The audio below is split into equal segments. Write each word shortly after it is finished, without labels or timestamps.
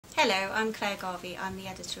Hello, I'm Claire Garvey. I'm the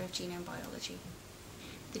editor of Genome Biology.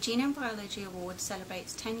 The Genome Biology Award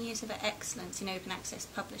celebrates 10 years of excellence in open access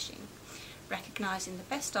publishing, recognising the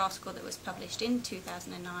best article that was published in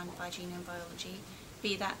 2009 by Genome Biology,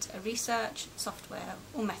 be that a research, software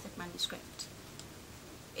or method manuscript.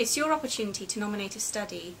 It's your opportunity to nominate a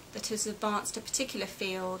study that has advanced a particular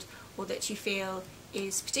field or that you feel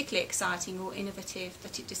is particularly exciting or innovative,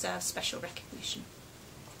 that it deserves special recognition.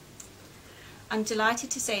 I'm delighted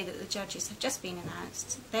to say that the judges have just been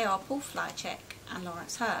announced. They are Paul Flycheck and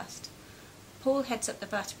Lawrence Hurst. Paul heads up the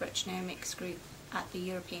vertebrate genomics group at the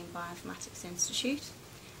European Bioinformatics Institute,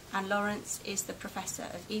 and Lawrence is the Professor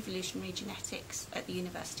of Evolutionary Genetics at the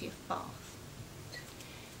University of Bath.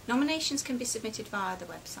 Nominations can be submitted via the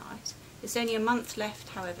website. There's only a month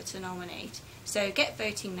left, however, to nominate, so get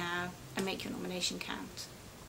voting now and make your nomination count.